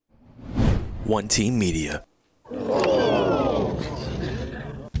One Team Media.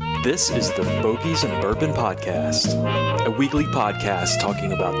 This is the Bogies and Bourbon Podcast, a weekly podcast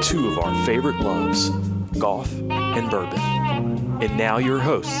talking about two of our favorite loves, golf and bourbon. And now your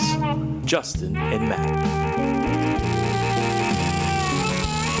hosts, Justin and Matt.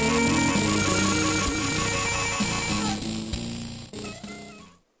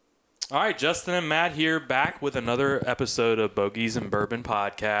 All right, Justin and Matt here, back with another episode of Bogies and Bourbon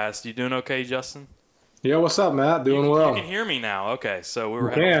Podcast. You doing okay, Justin? Yeah, what's up, Matt? Doing well. You can hear me now. Okay, so we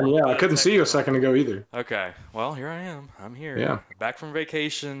were I couldn't see you a second ago either. Okay, well, here I am. I'm here. Yeah. Back from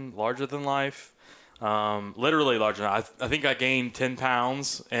vacation, larger than life. Literally larger than life. I think I gained 10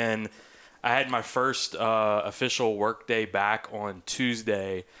 pounds, and I had my first official work day back on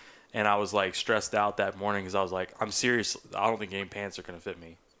Tuesday, and I was, like, stressed out that morning because I was like, I'm serious. I don't think any pants are going to fit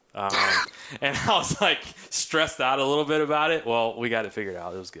me. And I was like stressed out a little bit about it. Well, we got it ffigured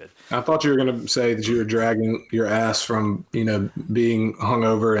out. It was good. I thought you were going to say that you were dragging your ass from, being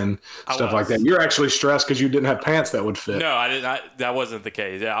hungover and stuff like that. You're actually stressed because you didn't have pants that would fit. No, I didn't. That wasn't the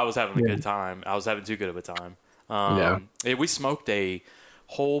case. Yeah, I was having a good time. I was having too good of a time. We smoked a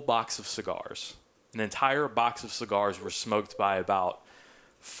whole box of cigars. An entire box of cigars were smoked by about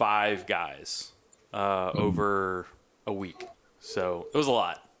 5 guys over a week. So it was a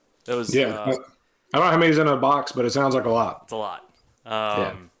lot. It was, I don't know how many's in a box, but it sounds like a lot. It's a lot.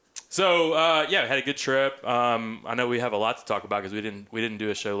 So we had a good trip. I know we have a lot to talk about because we didn't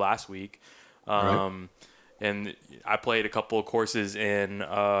do a show last week. And I played a couple of courses in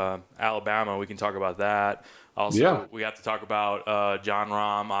Alabama. We can talk about that. Also, we have to talk about John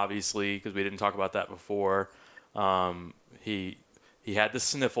Rahm, obviously, because we didn't talk about that before. He had the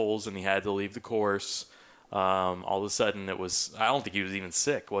sniffles and he had to leave the course. All of a sudden, I don't think he was even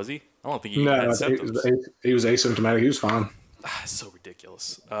sick, was he? I don't think he had symptoms. He was asymptomatic. He was fine. It's so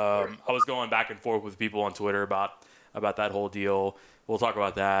ridiculous. I was going back and forth with people on Twitter about that whole deal. We'll talk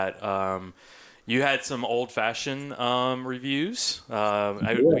about that. You had some old-fashioned reviews. We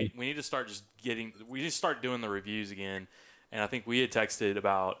need to start doing the reviews again. And I think we had texted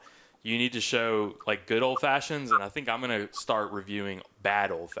about you need to show like good old fashions, and I think I'm going to start reviewing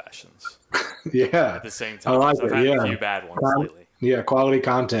bad old fashions. Yeah. At the same time, I like I've had a few bad ones lately. Yeah, quality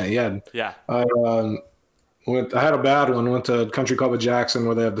content. Yeah. Yeah. I had a bad one. Went to Country Club of Jackson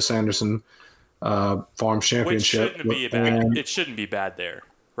where they have the Sanderson Farms Championship. It shouldn't be bad there,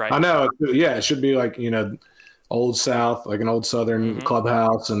 right? I know. Yeah, it should be like Old South, like an old Southern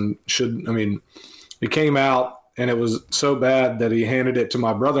clubhouse, and he came out. And it was so bad that he handed it to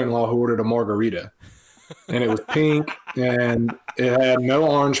my brother-in-law who ordered a margarita. And it was pink and it had no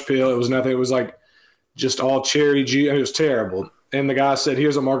orange peel. It was nothing. It was like just all cherry juice. It was terrible. And the guy said,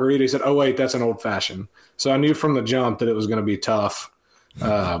 here's a margarita. He said, oh, wait, that's an old-fashioned. So I knew from the jump that it was going to be tough.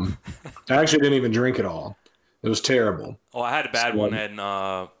 I actually didn't even drink it all. It was terrible. Oh, I had a bad one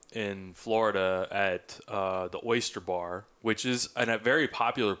in Florida at the Oyster Bar, which is a very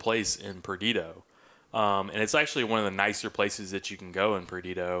popular place in Perdido. And it's actually one of the nicer places that you can go in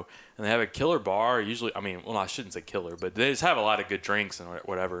Perdido. And they have a killer bar. Usually, I shouldn't say killer, but they just have a lot of good drinks and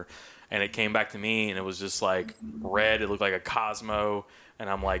whatever. And it came back to me, and it was just like red. It looked like a Cosmo. And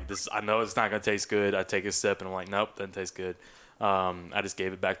I'm like, I know it's not going to taste good. I take a sip, and I'm like, nope, doesn't taste good. I just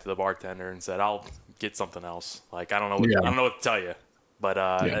gave it back to the bartender and said, I'll get something else. Like, I don't know what to tell you. But,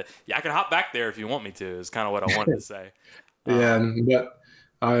 I can hop back there if you want me to, is kind of what I wanted to say. But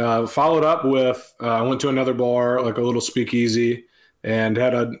I followed up with I went to another bar, like a little speakeasy, and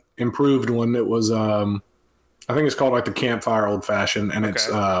had an improved one. It was I think it's called like the Campfire Old Fashioned, and it's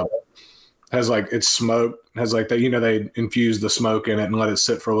has like it's smoked, has like they infuse the smoke in it and let it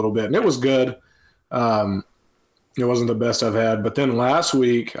sit for a little bit, and it was good. It wasn't the best I've had, but then last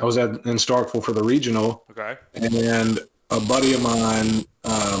week I was in Starkville for the regional, and a buddy of mine,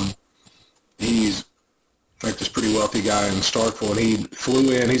 he's like this pretty wealthy guy in Starkville, and he flew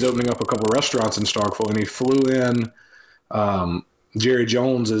in. He's opening up a couple of restaurants in Starkville, and he flew in Jerry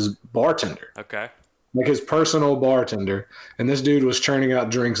Jones as bartender. Okay. Like his personal bartender. And this dude was churning out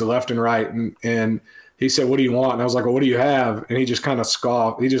drinks left and right, and he said, what do you want? And I was like, well, what do you have? And he just kind of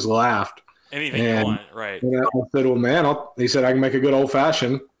scoffed. He just laughed. Anything you want, right. And I said, well, man, he said, I can make a good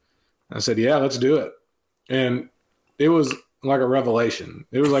old-fashioned. I said, yeah, let's do it. And it was like a revelation.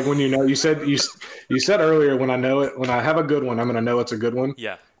 It was like when you said earlier, when I have a good one, I'm going to know it's a good one.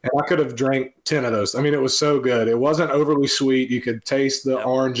 Yeah. And I could have drank 10 of those. It was so good. It wasn't overly sweet. You could taste the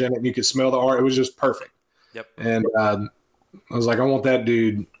orange in it, and you could smell the orange. It was just perfect. Yep. And I was like, I want that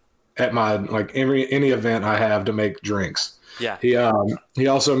dude at my any event I have to make drinks. Yeah. He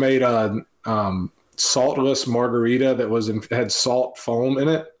also made a saltless margarita that had salt foam in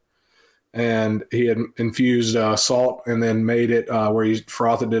it. and he had infused salt and then made it where he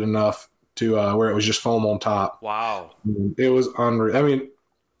frothed it enough to where it was just foam on top. Wow. It was unreal. I mean,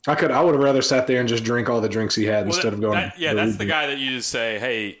 I would have rather sat there and just drink all the drinks he had instead of going. That's the guy that you just say,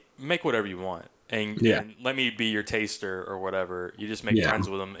 hey, make whatever you want. And let me be your taster or whatever. You just make friends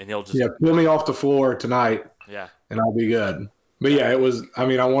with him, and he'll just pull me off the floor tonight. Yeah, and I'll be good. But it was. I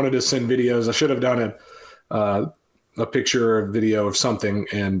mean, I wanted to send videos. I should have done a picture or video of something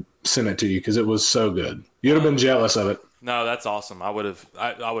and sent it to you because it was so good. You'd have been jealous of it. No, that's awesome. I would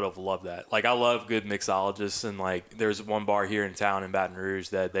have loved that. Like, I love good mixologists, and like, there's one bar here in town in Baton Rouge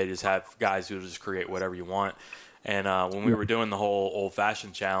that they just have guys who just create whatever you want. And when we were doing the whole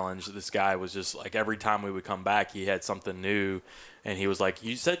old-fashioned challenge, this guy was just like, every time we would come back, he had something new. And he was like,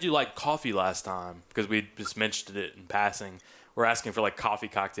 you said you liked coffee last time, because we just mentioned it in passing. We're asking for like coffee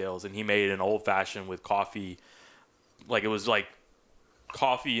cocktails, and he made an old-fashioned with coffee. Like, it was like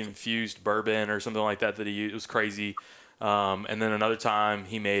coffee-infused bourbon or something like that he used. It was crazy. And then another time,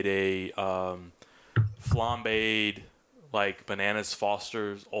 he made a flambéed, like Bananas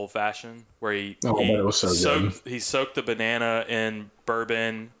Foster's old fashioned, where he soaked the banana in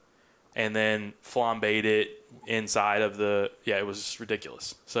bourbon and then flambéed it inside of it was just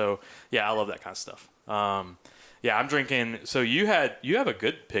ridiculous. So I love that kind of stuff. I'm drinking. So you have a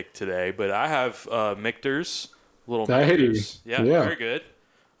good pick today, but I have Michter's little Michter's. Yeah, very good.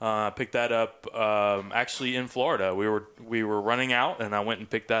 I picked that up actually in Florida. We were running out, and I went and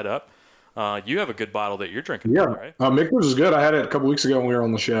picked that up. You have a good bottle that you're drinking, right? Michter's is good. I had it a couple weeks ago when we were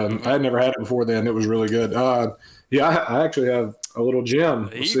on the show. Mm-hmm. I had never had it before then. It was really good. I actually have a little gem.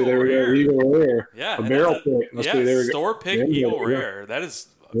 Eagle Rare. Yeah, a barrel pick. Store pick Eagle Rare. That is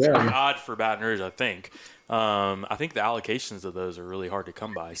odd for Baton Rouge, I think. I think the allocations of those are really hard to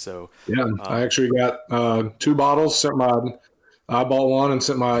come by. So I actually got 2 bottles. I bought one and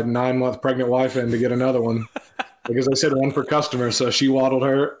sent my 9-month pregnant wife in to get another one. Because I said one per customer, so she waddled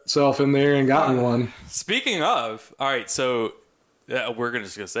herself in there and got me one. Speaking of, all right, so we're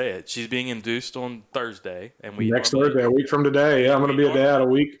just gonna say it. She's being induced on Thursday, and Thursday, a week from today. Yeah, I'm gonna be a dad a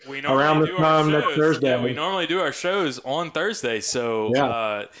week around this time next Thursday. Yeah, we normally do our shows on Thursday,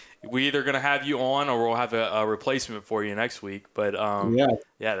 so we either gonna have you on or we'll have a replacement for you next week. But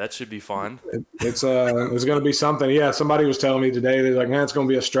that should be fun. It's gonna be something. Yeah, somebody was telling me today, they're like, man, it's gonna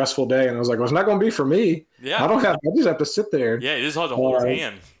be a stressful day, and I was like, well, it's not gonna be for me. Yeah, I just have to sit there. Yeah, you just have to hold her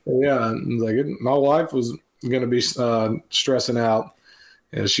hand. Yeah, my wife was gonna be stressing out,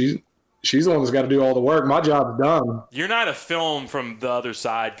 and she's the one that's got to do all the work. My job's done. You're not a film from the other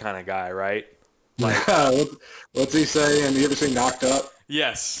side kind of guy, right? Like, what's he saying? You ever seen Knocked Up?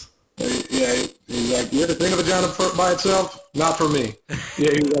 Yes. Yeah, he's like, you ever think of a vagina by itself? Not for me.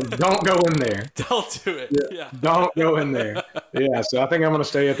 Yeah, he's like, don't go in there. Don't do it. Yeah. Don't go in there. Yeah, so I think I'm going to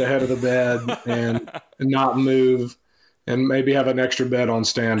stay at the head of the bed and not move and maybe have an extra bed on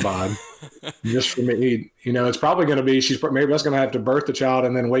standby just for me. It's probably going to be, maybe that's going to have to birth the child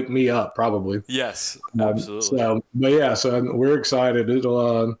and then wake me up probably. Yes, absolutely. So we're excited.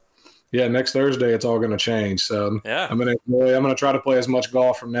 It'll, next Thursday it's all going to change. So I'm going to try to play as much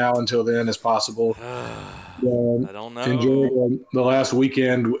golf from now until then as possible. I don't know. Enjoy the last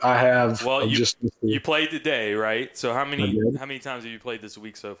weekend I have. Well, you played today, right? So how many times have you played this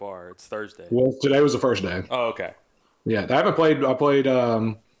week so far? It's Thursday. Well, today was the first day. Oh, okay. Yeah, I haven't played. I played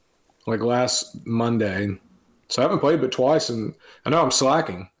like last Monday. So I haven't played but twice, and I know I'm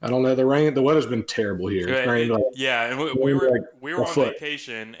slacking. I don't know. The weather's been terrible here. It's rained and we were on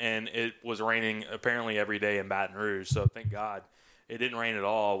vacation, and it was raining apparently every day in Baton Rouge. So thank God it didn't rain at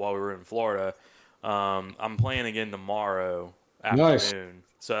all while we were in Florida. I'm playing again tomorrow afternoon, nice.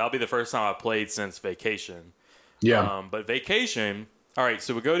 So that'll be the first time I played since vacation. Yeah. But vacation. All right.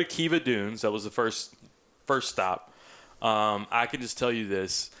 So we go to Kiva Dunes. That was the first stop. I can just tell you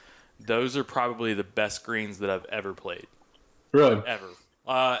this. Those are probably the best greens that I've ever played. Really? Ever.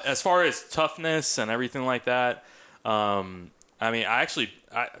 As far as toughness and everything like that, for me,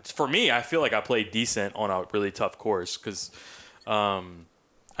 I feel like I played decent on a really tough course because, I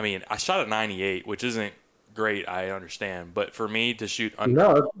shot a 98, which isn't great, I understand. But for me to shoot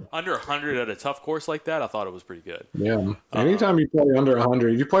under 100 at a tough course like that, I thought it was pretty good. Yeah. Anytime you play under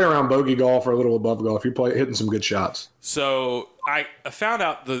 100, you play around bogey golf or a little above golf, you play hitting some good shots. So I found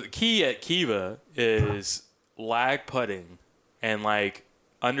out the key at Kiva is lag putting and like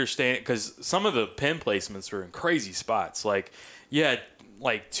understand, because some of the pin placements were in crazy spots. Like you had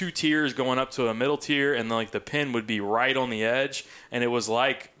like 2 tiers going up to a middle tier, and like the pin would be right on the edge, and it was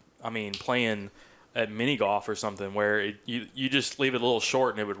like playing at mini golf or something where you just leave it a little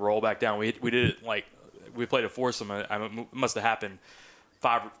short and it would roll back down. We did it like we played a foursome. It must have happened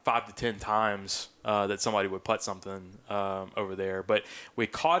five to 10 times that somebody would putt something over there. But we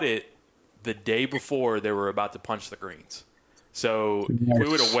caught it the day before they were about to punch the greens. So if we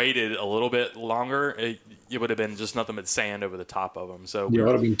would have waited a little bit longer, it would have been just nothing but sand over the top of them. So it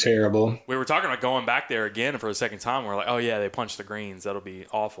would have been terrible. We were talking about going back there again for a second time. We're like, oh yeah, they punched the greens. That'll be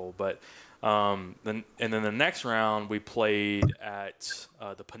awful. But then the next round we played at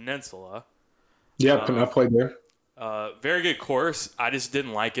the Peninsula. Yeah, I played there. Very good course. I just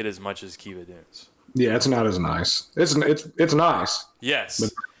didn't like it as much as Kiva Dunes. Yeah, it's not as nice. It's nice. Yes.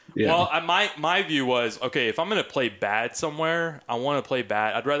 But, yeah. Well, my view was, okay, if I'm going to play bad somewhere, I want to play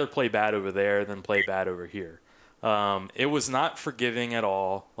bad. I'd rather play bad over there than play bad over here. It was not forgiving at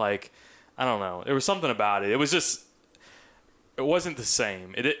all. Like, I don't know. There was something about it. It was just, it wasn't the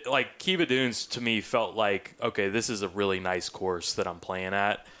same. Like, Kiva Dunes to me felt like, okay, this is a really nice course that I'm playing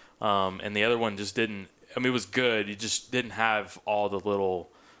at. And the other one just didn't. I mean, it was good. You just didn't have all the little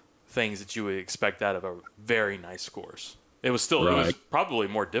things that you would expect out of a very nice course. It was still, It was probably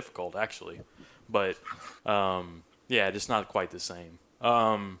more difficult, actually. But, yeah, just not quite the same.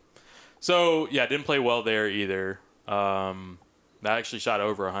 So, yeah, didn't play well there either. I actually shot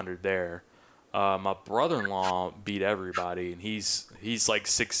over 100 there. My brother-in-law beat everybody, and he's like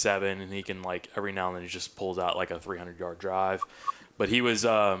 6'7", and he can, like, every now and then he just pulls out, like, a 300-yard drive. But he was,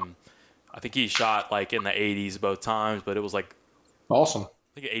 I think he shot, like, in the 80s both times, but it was, like, awesome.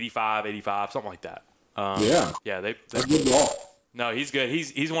 I think 85, something like that. Yeah, that's good ball. No, he's good.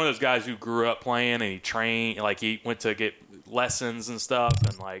 He's one of those guys who grew up playing, and he trained, like, he went to get lessons and stuff,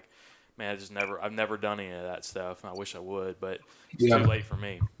 and, like, man, I've never done any of that stuff. I wish I would, but it's too late for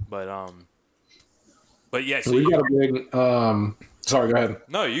me. But yeah, so we got a big. Sorry, go ahead.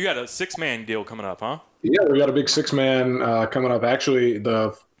 No, you got a 6-man deal coming up, huh? Yeah, we got a big 6-man coming up. Actually,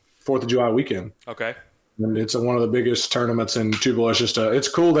 the 4th of July weekend. Okay. And it's one of the biggest tournaments in Tupelo. It's just it's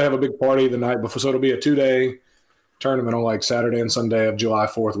cool to have a big party the night before. So it'll be a 2-day tournament on like Saturday and Sunday of July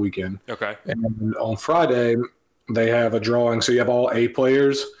 4th weekend. Okay. And on Friday they have a drawing. So you have all A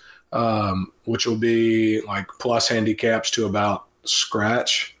players, which will be like plus handicaps to about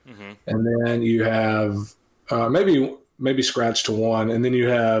scratch. Mm-hmm. And then you have maybe scratch to 1, and then you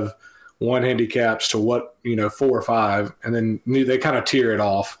have 1 handicaps to 4 or 5, and then they kind of tier it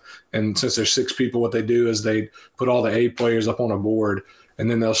off. And since there's 6 people, what they do is they put all the A players up on a board, and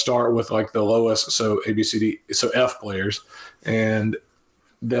then they'll start with like the lowest, so A, B, C, D, so F players, and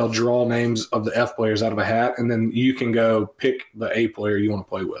they'll draw names of the F players out of a hat, and then you can go pick the A player you want to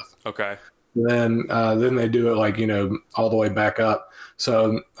play with. Okay. Then they do it like, all the way back up.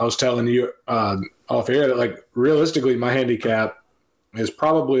 So I was telling you off air that, like, realistically my handicap is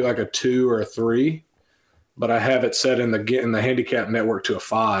probably like a 2 or a 3, but I have it set in the handicap network to a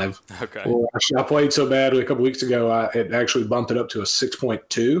 5. Okay. Well, I played so badly a couple weeks ago, it actually bumped it up to a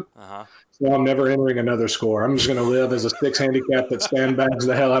 6.2. Uh-huh. So I'm never entering another score. I'm just going to live as a 6 handicap that sandbags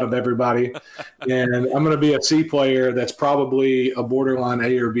the hell out of everybody. And I'm going to be a C player that's probably a borderline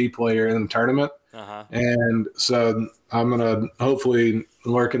A or B player in the tournament. Uh-huh. And so I'm going to hopefully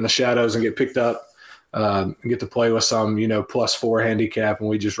lurk in the shadows and get picked up and get to play with some, plus 4 handicap, and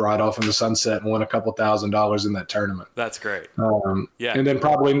we just ride off in the sunset and win a couple $1,000s in that tournament. That's great. Yeah. And then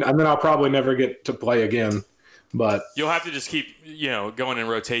I'll probably never get to play again. But you'll have to just keep, going in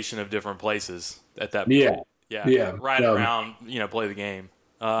rotation of different places at that point. Yeah. Ride around, play the game.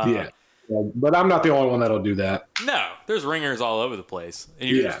 But I'm not the only one that'll do that. No, there's ringers all over the place. And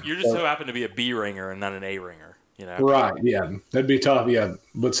you're just so happen to be a B ringer and not an A ringer. Right, yeah. That'd be tough, yeah.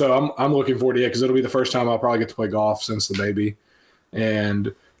 But so I'm looking forward to it because it'll be the first time I'll probably get to play golf since the baby.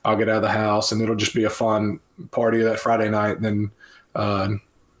 And I'll get out of the house, and it'll just be a fun party that Friday night, and then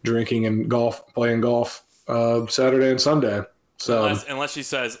drinking and playing golf Saturday and Sunday. So unless she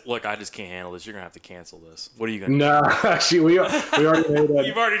says, "Look, I just can't handle this. You're gonna have to cancel this." What are you gonna? No, actually, we already made that.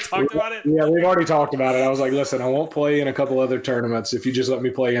 You've already talked about it. Yeah, we've already talked about it. I was like, "Listen, I won't play in a couple other tournaments if you just let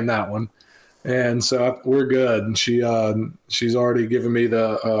me play in that one." And so we're good. And she's already given me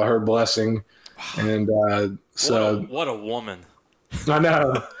the her blessing. And so what a woman. I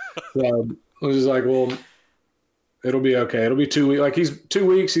know. So I was just like, well, it'll be okay. It'll be 2 weeks. Like 2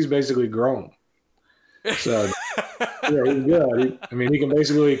 weeks. He's basically grown. So yeah, he's good. He can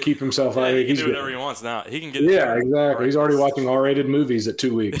basically keep himself out. He can do whatever he wants now. He can get. Yeah, exactly. He's already watching R-rated movies at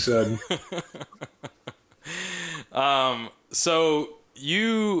 2 weeks. So, so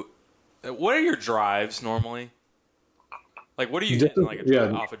what are your drives normally? Like, what are you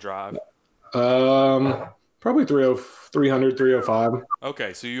getting off a drive? Probably 300, 305.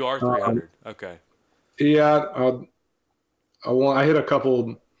 Okay, so you are 300. Okay. Yeah, I hit a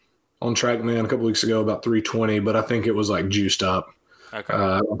couple on TrackMan a couple weeks ago about 320, but I think it was like juiced up. Okay.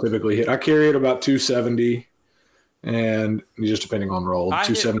 I don't typically hit. I carry it about 270, and just depending on roll,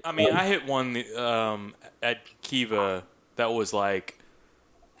 270. I hit one at Kiva that was like,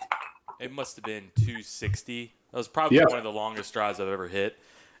 it must have been 260. That was probably one of the longest drives I've ever hit,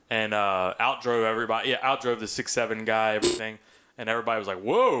 and outdrove everybody. Yeah, outdrove the 6'7" guy, everything, and everybody was like,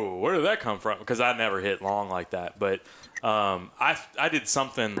 "Whoa, where did that come from?" Because I never hit long like that. But I did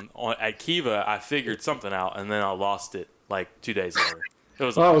something at Kiva. I figured something out, and then I lost it like 2 days later. It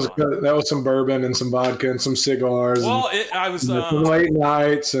was that was some bourbon and some vodka and some cigars. Well, I was some late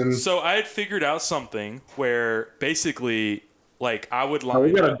nights, and so I had figured out something where basically, like, I would line.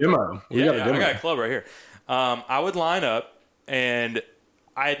 We got a demo. I got a club right here. I would line up, and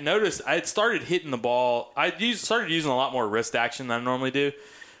I had noticed I had started hitting the ball. Started using a lot more wrist action than I normally do.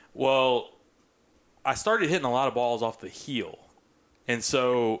 Well, I started hitting a lot of balls off the heel, and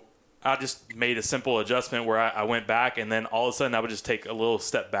so I just made a simple adjustment where I went back, and then all of a sudden I would just take a little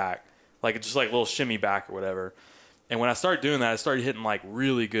step back, like just like a little shimmy back or whatever. And when I started doing that, I started hitting like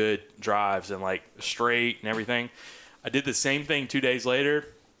really good drives and like straight and everything. I did the same thing 2 days later,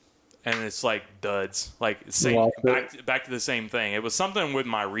 and it's like duds, like back to the same thing. It was something with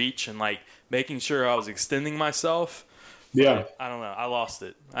my reach and like making sure I was extending myself. Yeah, I don't know. I lost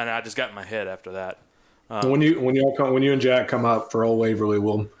it, and I just got in my head after that. When you and Jack come up for Old Waverly,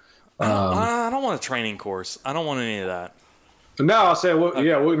 we'll. I don't want a training course. I don't want any of that. No, I said,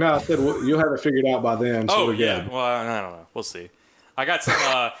 you'll have it figured out by then. So yeah. Well, I don't know. We'll see. I got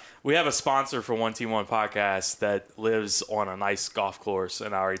some. We have a sponsor for 1T1 Podcast that lives on a nice golf course,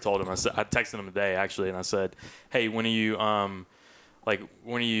 and I already told him. I texted him today actually, and I said, "Hey, when are you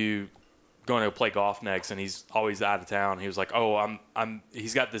going to play golf next?" And he's always out of town. He was like, "Oh,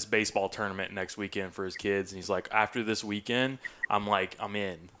 he's got this baseball tournament next weekend for his kids," and he's like, "After this weekend, I'm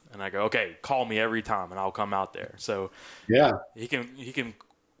in." And I go, "Okay, call me every time, and I'll come out there." So yeah, he can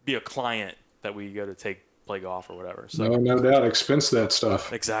be a client that we go to play golf or whatever. So no doubt, expense that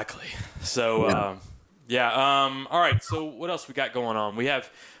stuff. Exactly. So all right. So what else we got going on? We have,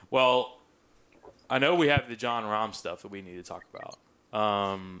 I know we have the Jon Rahm stuff that we need to talk about.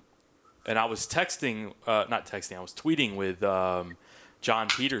 And I was not texting. I was tweeting with John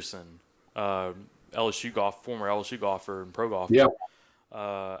Peterson, former LSU golfer and pro golfer. Yeah.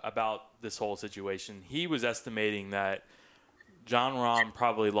 About this whole situation. He was estimating that Jon Rahm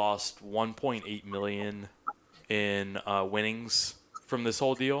probably lost $1.8 million in winnings from this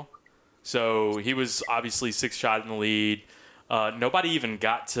whole deal. So he was obviously 6 shot in the lead. Nobody even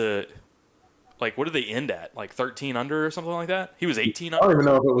got to, like, what did they end at? Like 13 under or something like that? He was 18 under. I don't even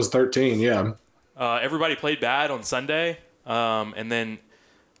know if it was 13, yeah. Everybody played bad on Sunday. And then,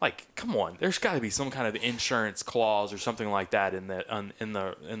 like, come on, there's got to be some kind of insurance clause or something like that in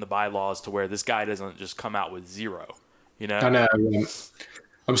the bylaws to where this guy doesn't just come out with zero. You know? I know.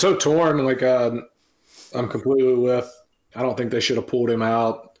 I'm so torn. Like, I'm completely with. I don't think they should have pulled him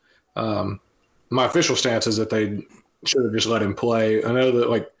out. My official stance is that they should have just let him play. I know that,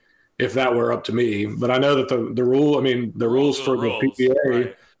 like, if that were up to me, but I know that the rule. I mean, the rules for the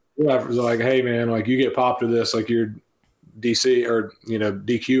PGA, right. Was like, hey man, like you get popped to this, like you're DC or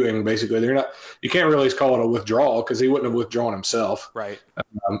DQing basically. They're not. You can't really call it a withdrawal because he wouldn't have withdrawn himself. Right.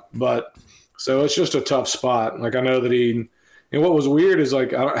 But so it's just a tough spot. Like I know that he. And what was weird is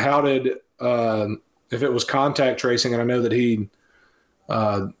like how did if it was contact tracing, and I know that he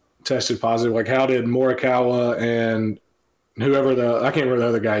tested positive. Like how did Morikawa and whoever I can't remember the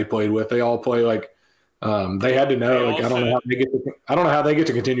other guy he played with. They all play like they had to know. Like I don't know how they get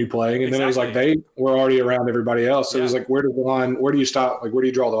to continue playing. And then it was like they were already around everybody else. So it was like where do you stop? Like where do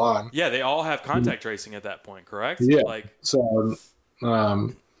you draw the line? Yeah, they all have contact tracing at that point, correct? Yeah. So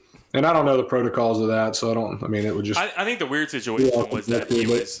and I don't know the protocols of that, so I mean, it would just. I think the weird situation was that he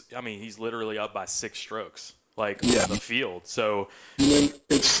was. I mean, he's literally up by 6 strokes, on the field. So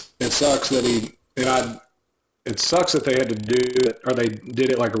it sucks that it sucks that they had to do it, or they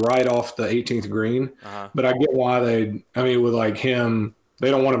did it like right off the 18th green. But I get why with like him, they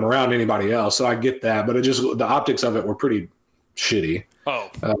don't want him around anybody else. So I get that, but the optics of it were pretty shitty.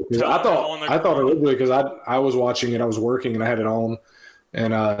 Oh, I thought originally because I was watching it, I was working and I had it on,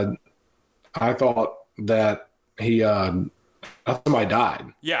 and I thought that I thought somebody died.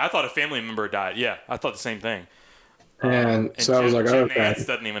 Yeah, I thought a family member died. Yeah, I thought the same thing. And so I was like, Jim Nantz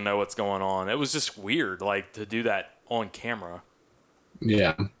doesn't even know what's going on. It was just weird, like, to do that on camera.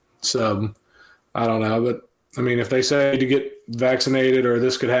 Yeah. So I don't know, but I mean, if they say to get vaccinated or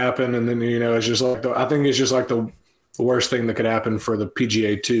this could happen, and then it's just like I think it's just like the worst thing that could happen for the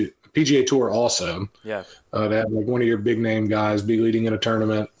PGA Tour also. Yeah. To have like one of your big name guys be leading in a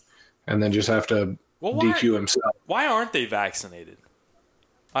tournament, and then just have to DQ himself. Why aren't they vaccinated?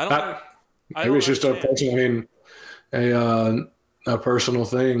 I don't. I Maybe don't it's just a understand. personal. I mean, a personal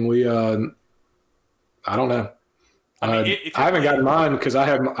thing. I don't know. I mean, if I you're haven't gotten playing, mine because I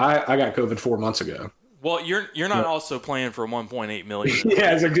got COVID 4 months ago. well, you're not also playing for 1.8 million in a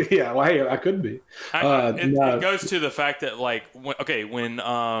Yeah, league. yeah. Well, hey, I could be. It No, goes to the fact that like when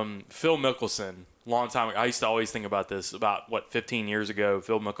Phil Mickelson, long time ago, I used to always think about this about 15 years ago.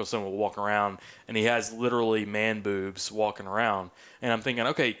 Phil Mickelson would walk around and he has literally man boobs walking around, and I'm thinking,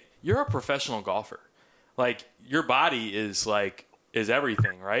 okay, you're a professional golfer, like your body is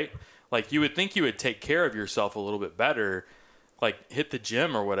everything, right? Like you would think you would take care of yourself a little bit better, like hit the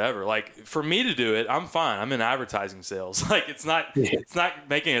gym or whatever. Like for me to do it, I'm fine. I'm in advertising sales. Like it's not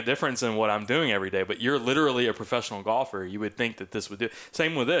making a difference in what I'm doing every day, but you're literally a professional golfer. You would think that this would do.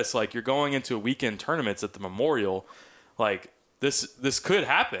 Same with this. Like you're going into a weekend tournaments at the Memorial. Like this could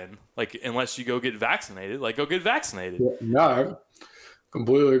happen. Like unless you go get vaccinated, like go get vaccinated. no, I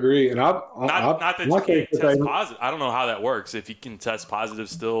completely agree. And Not that you can't test positive. I don't know how that works. If you can test positive,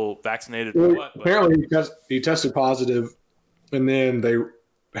 still vaccinated or what. But apparently he tested positive, and then they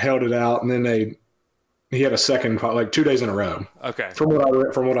held it out, and then he had a second like 2 days in a row. okay. From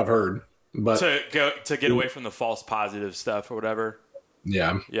what I've heard, but To get away from the false positive stuff or whatever.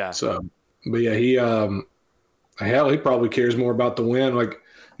 yeah, Yeah. So, but yeah, he probably cares more about the win. Like,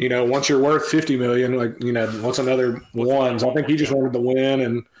 once you're worth 50 million, like, once another wins, I think he just wanted the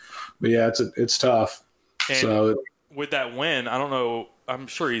win. But yeah, it's tough. And So with that win, I don't know. I'm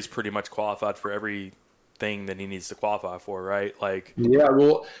sure he's pretty much qualified for everything that he needs to qualify for, right? Like, yeah,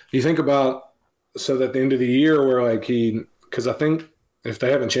 well, you think about so at the end of the year where like because I think if they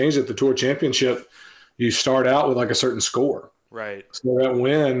haven't changed it, the Tour Championship, you start out with like a certain score. right. So that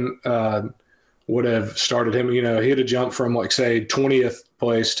win would have started him. He had to jump from like say 20th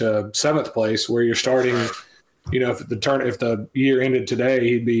place to 7th place, where you're starting. Right. If the year ended today,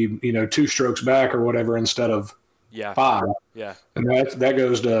 he'd be 2 strokes back or whatever instead of Yeah. 5, Yeah. and that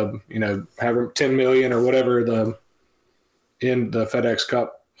goes to having 10 million or whatever in the FedEx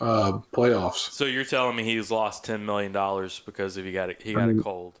Cup playoffs So you're telling me he's lost $10 million because he got a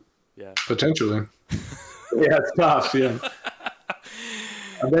cold. Yeah. potentially. Yeah, it's tough. Yeah,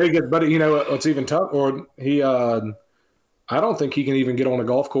 I bet he gets. But what's even tough? Or I don't think he can even get on a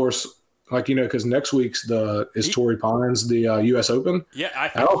golf course. Like, because next week's is Torrey Pines, the U.S. Open. Yeah.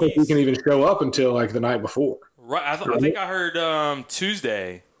 I don't think he can even show up until like the night before. Right. I think I heard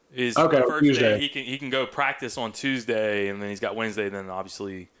Tuesday is Okay, the first Tuesday. day. He can go practice on Tuesday, and then he's got Wednesday, then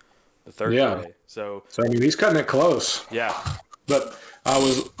obviously the Thursday. Yeah. So I mean, he's cutting it close. yeah. But I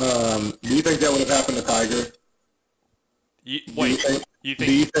was. Do you think that would have happened to Tiger? Wait. You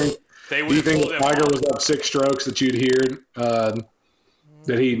Do you think? they would Do you have think pulled if him Tiger off? was up 6 strokes that you'd hear that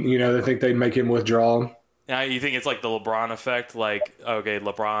they think they'd make him withdraw? Now you think it's like the LeBron effect? Like, okay,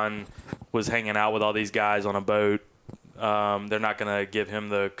 LeBron was hanging out with all these guys on a boat. They're not going to give him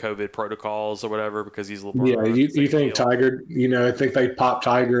the COVID protocols or whatever because he's LeBron. Yeah, you Same think deal. Tiger? I think they pop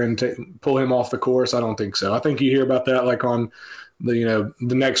Tiger and pull him off the course. I don't think so. I think you hear about that like on the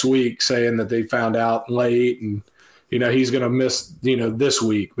next week, saying that they found out late and he's going to miss this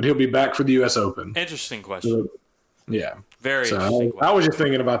week, but he'll be back for the U.S. Open. Interesting question. Yeah. Very So interesting I question. was just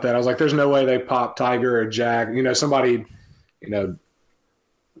thinking about that. I was like, there's no way they pop Tiger or Jack, somebody,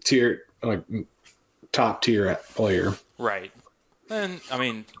 tier, like top tier player. Right. And, I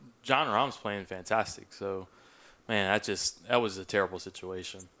mean, John Rahm's playing fantastic. So, man, that was a terrible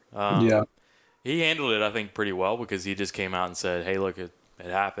situation. Yeah. He handled it, I think, pretty well because he just came out and said, hey, look, it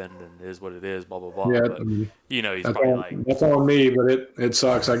happened and it is what it is, blah, blah, blah. Yeah. But, he's probably like, That's on me, but it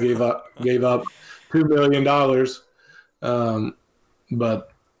sucks. I gave up $2 million.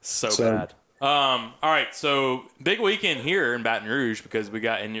 But so So- bad. All right, so big weekend here in Baton Rouge because we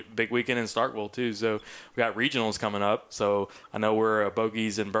got big weekend in Starkville too. So we got regionals coming up. So I know we're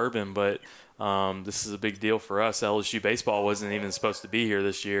Bogies and Bourbon, but this is a big deal for us. LSU baseball wasn't even supposed to be here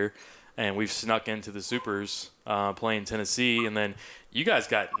this year, and we've snuck into the Supers playing Tennessee, and then you guys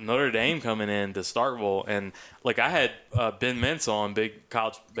got Notre Dame coming in to Starkville, and like I had Ben Mintz on, big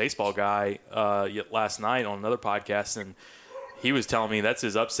college baseball guy, last night on another podcast, and he was telling me that's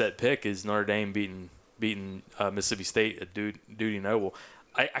his upset pick is Notre Dame beating Mississippi State at Duty Noble.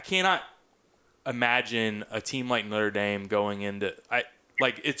 I cannot imagine a team like Notre Dame going into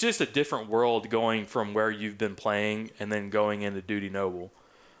it's just a different world going from where you've been playing and then going into Duty Noble.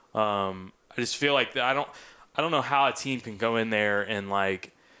 I just feel like I don't know how a team can go in there and I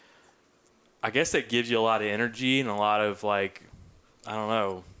guess that gives you a lot of energy and a lot of I don't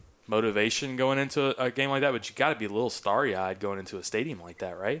know, motivation going into a game like that, but you got to be a little starry-eyed going into a stadium like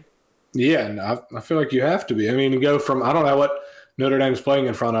that, right? yeah, no, I feel like you have to be. I mean, you go from I don't know what Notre Dame's playing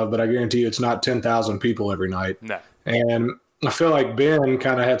in front of, but I guarantee you it's not 10,000 people every night. No. And I feel like Ben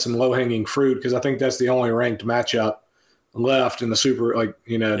kind of had some low-hanging fruit because I think that's the only ranked matchup left in the super, like,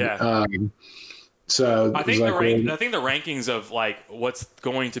 you know. Yeah. So I think like, I think the rankings of like what's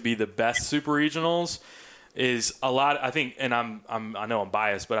going to be the best super regionals is a lot. I think, and I know I'm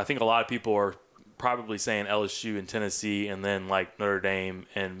biased, but I think a lot of people are probably saying LSU and Tennessee, and then like Notre Dame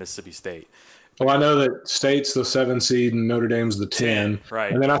and Mississippi State. well, I know that State's the 7 seed and Notre Dame's the 10.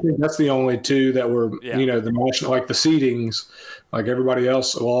 Right. And then I think that's the only two that were, you know, the national, like the seedings, like everybody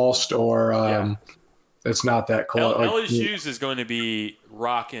else lost or it's not that close. LSU's is going to be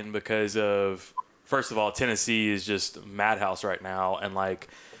rocking because of, first of all, Tennessee is just madhouse right now, and like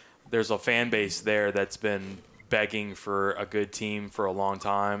there's a fan base there that's been begging for a good team for a long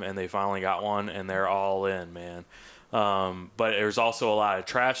time, and they finally got one, and they're all in, man. But there's also a lot of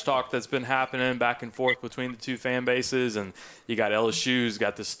trash talk that's been happening back and forth between the two fan bases, and you got LSU's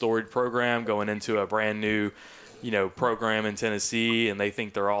got this storied program going into a brand new, you know, program in Tennessee, and they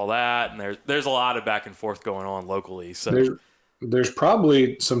think they're all that, and there's a lot of back and forth going on locally. So there's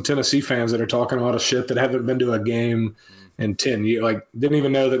probably some Tennessee fans that are talking a lot of shit that haven't been to a game in 10 years, like didn't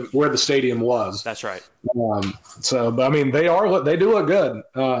even know that where the stadium was. That's right. So, but I mean, they do look good.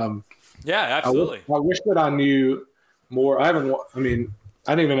 Yeah, absolutely. I wish that I knew more. I didn't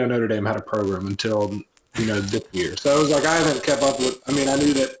even know Notre Dame had a program until, you know, this year. So it was like I haven't kept up with. I mean, I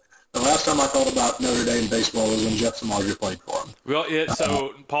knew that the last time I thought about Notre Dame baseball was when Jeff Samardzija played for them. Well,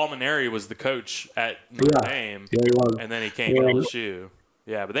 so Paul Maneri was the coach at Notre Dame, he was. And then he came to LSU.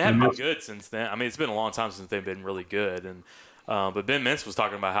 Yeah, but they haven't been good since then. I mean, it's been a long time since they've been really good. And but Ben Mintz was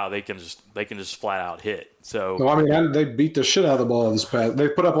talking about how they can just flat out hit. So no, I mean, they beat the shit out of the ball this past. They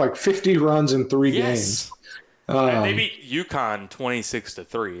put up like 50 runs in 3 games. And they beat UConn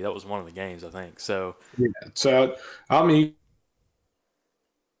 26-3. That was one of the games, I think. So yeah. So I mean.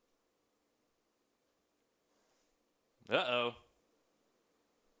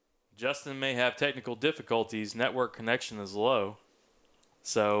 Justin may have technical difficulties. Network connection is low.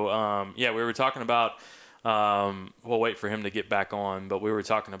 So, we were talking about we'll wait for him to get back on, but we were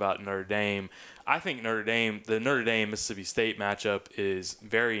talking about Notre Dame. I think the Notre Dame-Mississippi State matchup is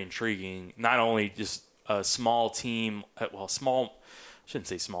very intriguing. Not only just a small team, small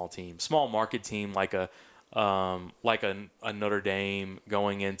market team like a Notre Dame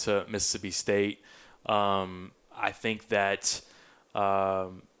going into Mississippi State. I think that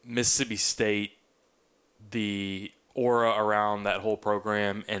Mississippi State, the aura around that whole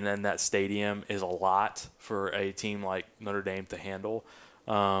program and then that stadium is a lot for a team like Notre Dame to handle.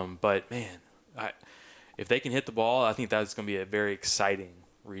 But, man, if they can hit the ball, I think that's going to be a very exciting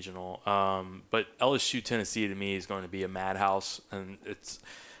regional. But LSU Tennessee to me is going to be a madhouse, and it's,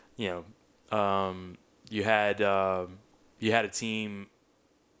 you had a team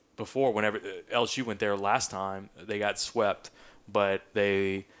before, whenever LSU went there last time, they got swept, but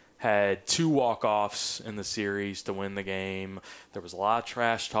they had 2 walk-offs in the series to win the game. There was a lot of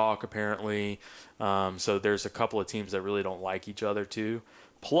trash talk, apparently. So there's a couple of teams that really don't like each other, too.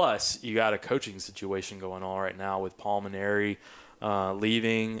 Plus, you got a coaching situation going on right now with Paul Maneri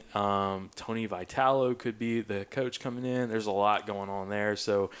leaving. Tony Vitalo could be the coach coming in. There's a lot going on there.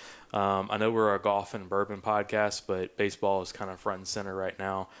 So I know we're a golf and bourbon podcast, but baseball is kind of front and center right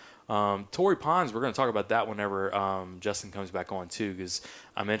now. Torrey Pines, we're going to talk about that whenever Justin comes back on too, because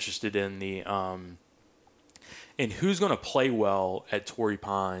I'm interested in in who's going to play well at Torrey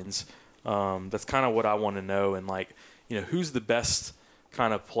Pines. That's kind of what I want to know, and who's the best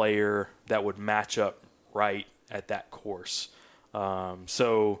kind of player that would match up right at that course.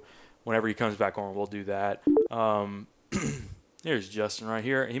 So whenever he comes back on, we'll do that. Here's Justin right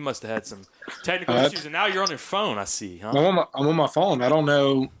here. He must have had some technical issues, and now you're on your phone, I see. Huh? I'm on my phone. I don't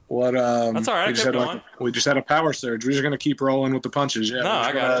know what. That's all right. We just had a power surge. We're just going to keep rolling with the punches. Yeah. No,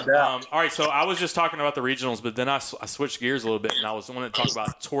 I got it. All right, so I was just talking about the regionals, but then I switched gears a little bit, and I wanted to talk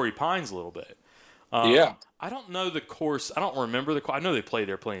about Torrey Pines a little bit. I don't know the course. I don't remember the course. I know they played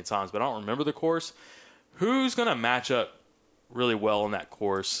there plenty of times, but I don't remember the course. Who's going to match up really well in that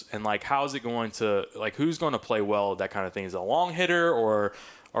course, and how is it going to who's going to play well at that kind of thing? Is it a long hitter or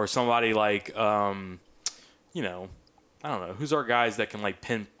somebody I don't know, who's our guys that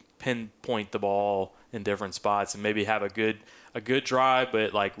can pinpoint the ball in different spots and maybe have a good drive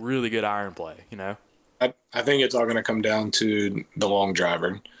but really good iron play, I think it's all going to come down to the long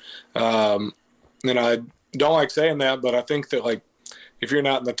driver. And I don't like saying that, but I think that if you're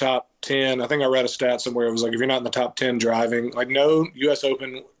not in the top 10, I think I read a stat somewhere. It was if you're not in the top 10 driving, no U.S.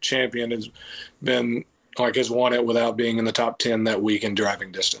 Open champion has been has won it without being in the top 10 that week in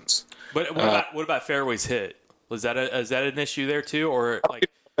driving distance. But what about fairways hit? Is that an issue there too, or like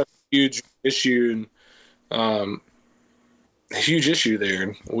Huge issue. Um, Huge issue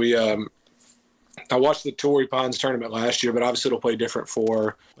there. I watched the Torrey Pines tournament last year, but obviously it'll play different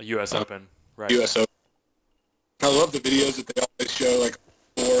for a U.S. Open, right? U.S. Open. I love the videos that they always show, like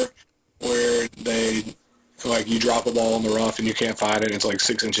where they like you drop a ball in the rough and you can't find it. And it's like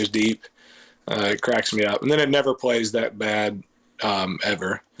 6 inches deep. It cracks me up, and then it never plays that bad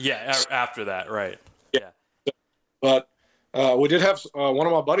ever. Yeah, after that, right? Yeah, but we did have one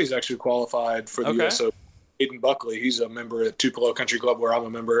of my buddies actually qualified for the U.S. Open. Hayden Buckley, he's a member at Tupelo Country Club where I'm a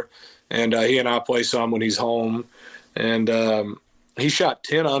member, and he and I play some when he's home, and he shot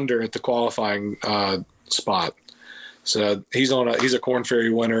 10 under at the qualifying spot. So he's a Korn Ferry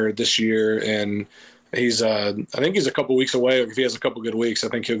winner this year, and he's I think he's a couple weeks away. If he has a couple good weeks, I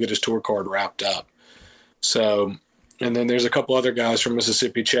think he'll get his tour card wrapped up. So, and then there's a couple other guys from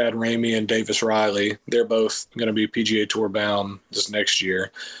Mississippi, Chad Ramey and Davis Riley. They're both going to be PGA Tour bound this next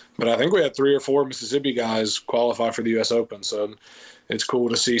year. But I think we had 3 or 4 Mississippi guys qualify for the U.S. Open. So it's cool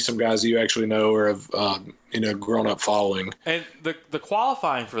to see some guys that you actually know or have grown up following. And the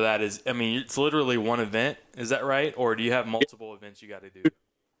qualifying for that is, I mean, it's literally one event. Is that right? Or do you have multiple events you got to do?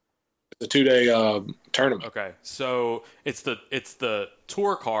 It's a 2-day tournament. Okay, so it's the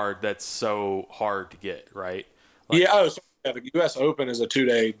tour card that's so hard to get, right? Like, the U.S. Open is a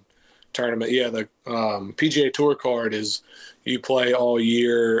 2-day tournament. Yeah, the PGA Tour card is you play all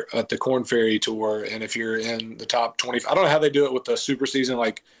year at the Korn Ferry Tour, and if you're in the top 20, I don't know how they do it with the super season,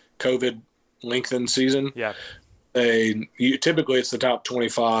 like COVID lengthened season. Yeah, typically it's the top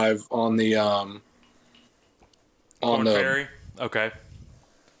 25 on the Korn Ferry. Okay.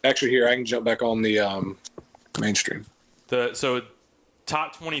 Actually, here I can jump back on the mainstream. So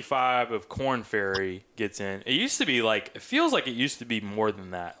top 25 of Korn Ferry gets in. It used to be it feels like it used to be more than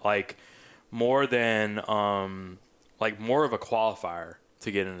that, like more than more of a qualifier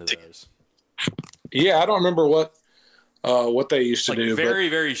to get into those. Yeah, I don't remember what they used to do. Very,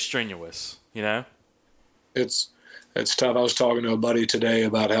 very strenuous, you know? It's tough. I was talking to a buddy today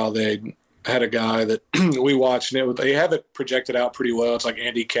about how they had a guy that we watched, and they have it projected out pretty well. It's like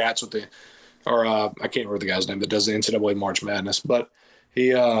Andy Katz I can't remember the guy's name that does the NCAA March Madness, but they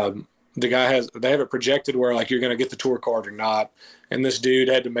have it projected where like you're going to get the tour card or not. And this dude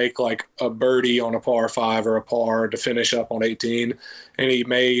had to make like a birdie on a par 5 or a par to finish up on 18. And he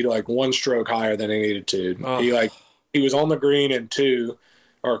made like 1 stroke higher than he needed to. Oh. He was on the green in 2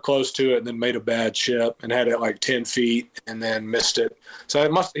 or close to it, and then made a bad chip and had it like 10 feet and then missed it. So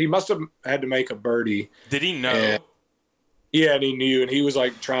he must have had to make a birdie. Did he know? And he knew, and he was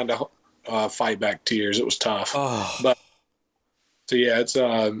like trying to fight back tears. It was tough. Oh. But so yeah, it's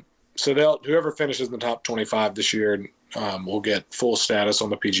so whoever finishes in the top 25 this year will get full status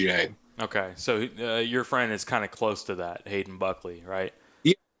on the PGA. Okay, so your friend is kind of close to that, Hayden Buckley, right?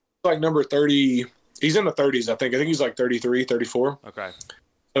 Yeah, like number 30. He's in the 30s, I think. I think he's like 33, 34. Okay.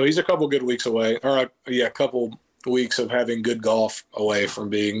 So he's a couple good weeks away, or a couple weeks of having good golf away from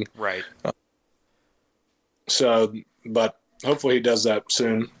being right. But hopefully he does that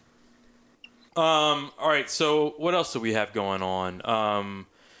soon. All right. So what else do we have going on? I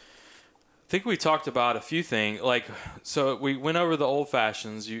think we talked about a few things. So we went over the old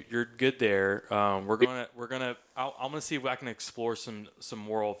fashions. You're good there. I'm gonna see if I can explore some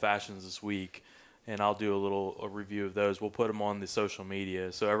more old fashions this week. And I'll do a review of those. We'll put them on the social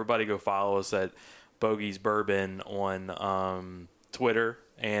media. So everybody go follow us at Bogey's Bourbon on Twitter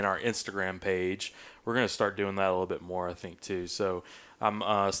and our Instagram page. We're going to start doing that a little bit more, I think, too. So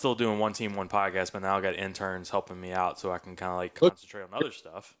I'm still doing One Team, One Podcast, but now I got interns helping me out so I can kind of concentrate on other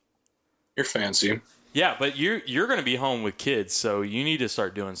stuff. You're fancy. Yeah, but you're going to be home with kids, so you need to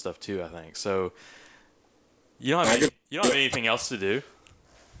start doing stuff too, I think. So you don't have anything else to do.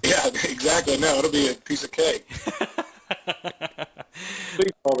 Yeah, exactly. No, it'll be a piece of cake.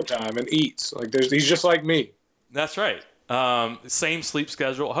 Sleeps all the time and eats. He's just like me. That's right. Same sleep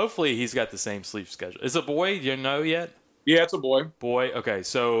schedule. Hopefully he's got the same sleep schedule. Is it a boy? Do you know yet? Yeah, it's a boy. Boy. Okay.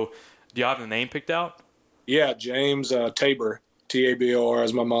 So do you have the name picked out? Yeah, James Tabor. Tabor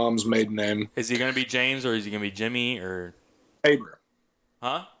is my mom's maiden name. Is he going to be James or is he going to be Jimmy or? Tabor.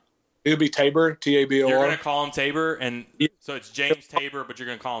 Huh? It'll be Tabor, Tabor. You're going to call him Tabor, and so it's James Tabor, but you're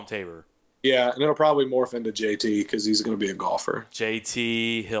going to call him Tabor. Yeah, and it'll probably morph into JT because he's going to be a golfer.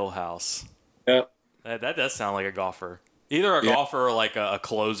 JT Hillhouse. Yeah. That does sound like a golfer. Either a golfer or like a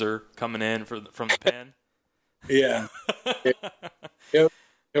closer coming in from the pen. Yeah. He'll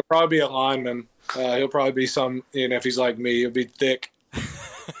probably be a lineman. He'll probably be if he's like me, he'll be thick.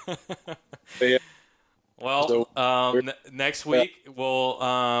 Yeah. Well, next week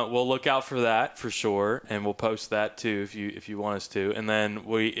we'll look out for that for sure, and we'll post that too if you want us to. And then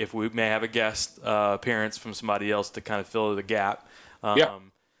if we may have a guest appearance from somebody else to kind of fill the gap.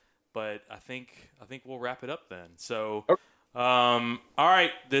 But I think we'll wrap it up then. So, all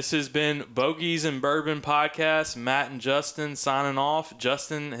right, this has been Bogies and Bourbon Podcast. Matt and Justin signing off.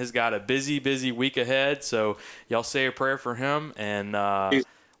 Justin has got a busy week ahead, so y'all say a prayer for him, and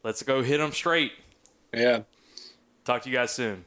let's go hit him straight. Yeah. Talk to you guys soon.